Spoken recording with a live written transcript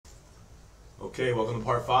Okay, welcome to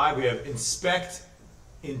part 5. We have inspect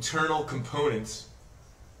internal components.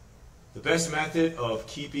 The best method of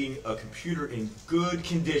keeping a computer in good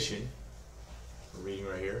condition, we're reading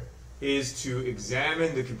right here, is to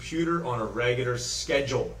examine the computer on a regular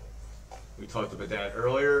schedule. We talked about that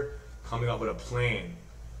earlier, coming up with a plan.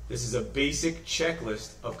 This is a basic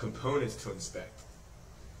checklist of components to inspect.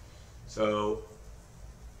 So,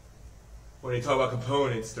 when they talk about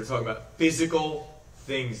components, they're talking about physical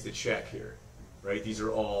things to check here, right? These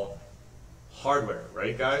are all hardware,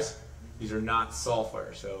 right, guys? These are not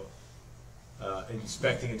software. So,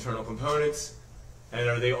 inspecting internal components, and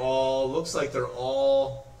are they all? Looks like they're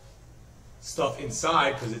all stuff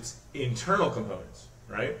inside because it's internal components,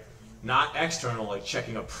 right? Not external, like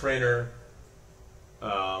checking a printer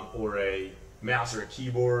or a mouse or a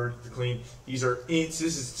keyboard to clean. These are in, so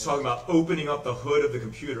this is talking about opening up the hood of the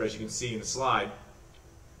computer, as you can see in the slide,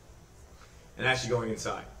 and actually going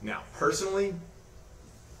inside. Now, personally,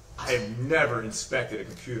 I have never inspected a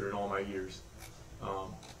computer in all my years,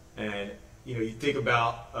 and you know, you think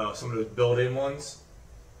about some of those built-in ones,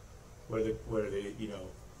 where the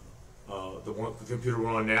computer we're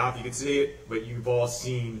on now, if you can see it, but you've all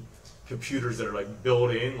seen computers that are like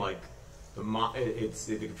built in, like the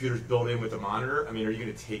computer's built in with the monitor. I mean, are you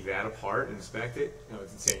going to take that apart and inspect it? No,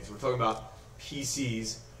 it's insane. So we're talking about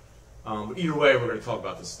PCs. But either way, we're going to talk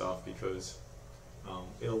about this stuff because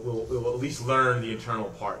we'll at least learn the internal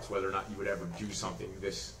parts, whether or not you would ever do something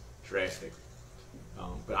this drastic.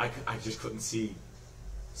 But I just couldn't see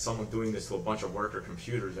someone doing this to a bunch of worker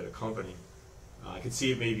computers at a company. I could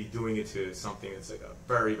see it maybe doing it to something that's like a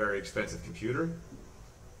very, very expensive computer.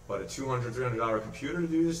 But a $200, $300 computer to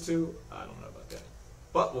do this to, I don't know about that.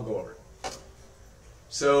 But we'll go over it.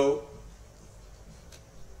 So,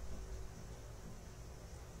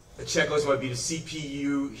 the checklist might be the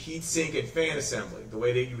CPU, heatsink, and fan assembly. The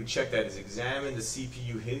way that you would check that is examine the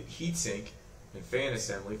CPU heatsink and fan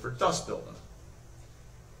assembly for dust buildup.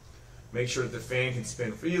 Make sure that the fan can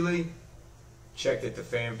spin freely. Check that the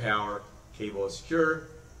fan power cable is secure.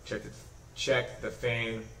 Check the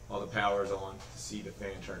fan while the power is on to see the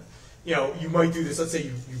fan turn. You know, you might do this. Let's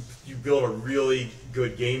say you build a really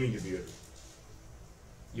good gaming computer.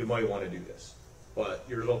 You might want to do this. But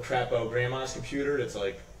your little crapo grandma's computer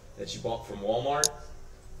that you bought from Walmart,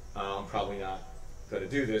 I'm probably not going to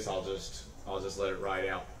do this. I'll just let it ride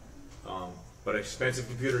out. But an expensive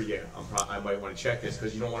computer, yeah, I might want to check this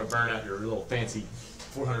because you don't want to burn out your little fancy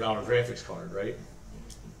 $400 graphics card, right?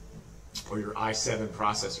 Or your i7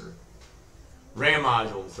 processor. RAM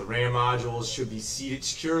modules. The RAM modules should be seated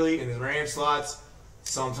securely in the RAM slots.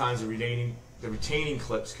 Sometimes the retaining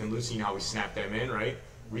clips can loosen. You know how we snap them in, right?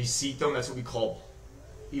 Reseat them. That's what we call,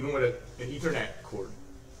 even with an Ethernet cord.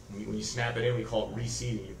 When you snap it in, we call it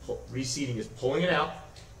reseating. Reseating is pulling it out,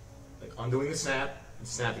 like undoing the snap, and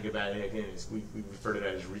snapping it back in again. We refer to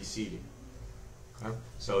that as reseating. Okay?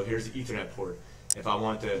 So here's the Ethernet port. If I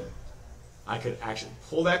want to, I could actually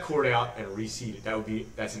pull that cord out and reseat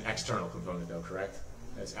it. That's an external component, though, correct?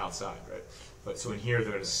 That's outside, right? But so in here,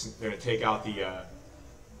 they're going to take out the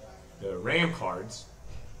RAM cards,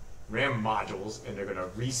 RAM modules, and they're going to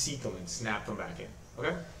reseat them and snap them back in.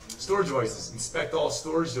 Okay? Storage devices. Inspect all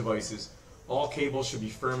storage devices. All cables should be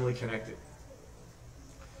firmly connected.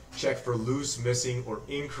 Check for loose, missing, or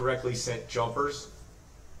incorrectly sent jumpers.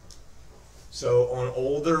 So on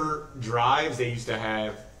older drives, they used to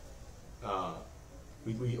have.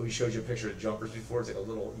 We showed you a picture of jumpers before. It's like a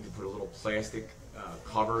little, you can put a little plastic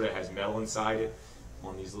cover that has metal inside it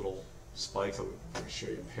on these little spikes. I'm going to show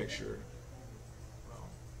you a picture. Well,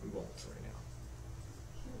 we won't right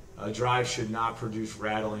now. A drive should not produce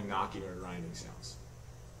rattling, knocking, or grinding sounds.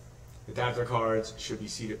 Adapter cards should be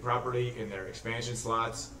seated properly in their expansion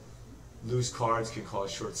slots. Loose cards can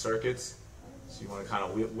cause short circuits. So you want to kind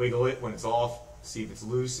of wiggle it when it's off, see if it's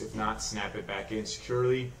loose. If not, snap it back in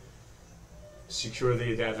securely. Secure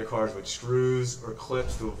the adapter cards with screws or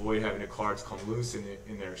clips to avoid having the cards come loose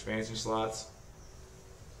in their expansion slots.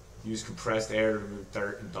 Use compressed air to remove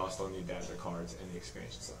dirt and dust on the adapter cards and the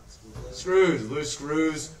expansion slots. Screws. Loose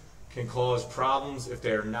screws can cause problems if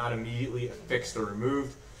they are not immediately fixed or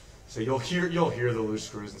removed. So you'll hear the loose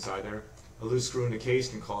screws inside there. A loose screw in the case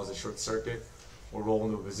can cause a short circuit or roll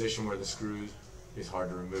into a position where the screw is hard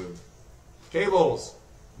to remove. Cables.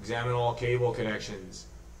 Examine all cable connections.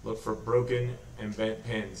 Look for broken and bent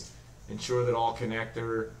pins. Ensure that all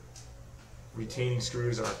connector retaining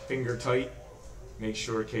screws are finger tight. Make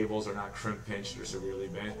sure cables are not crimp pinched or severely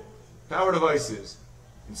bent. Power devices.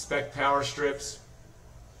 Inspect power strips.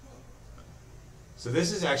 So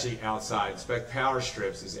this is actually outside. Inspect power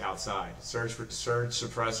strips is outside. Surge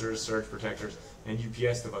suppressors, surge protectors. and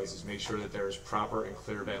UPS devices. Make sure that there is proper and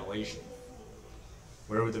clear ventilation.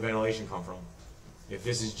 Where would the ventilation come from? If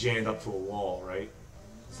this is jammed up to a wall, right?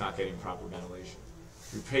 It's not getting proper ventilation.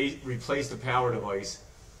 Replace the power device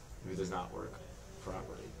if it does not work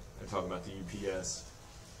properly. I'm talking about the UPS.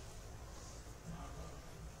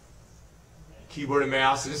 Keyboard and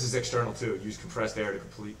mouse, this is external too. Use compressed air to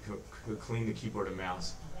clean the keyboard and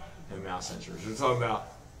mouse sensors. We're talking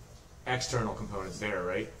about external components there,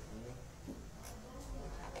 right?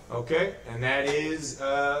 Okay, and that is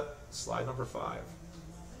slide number 5.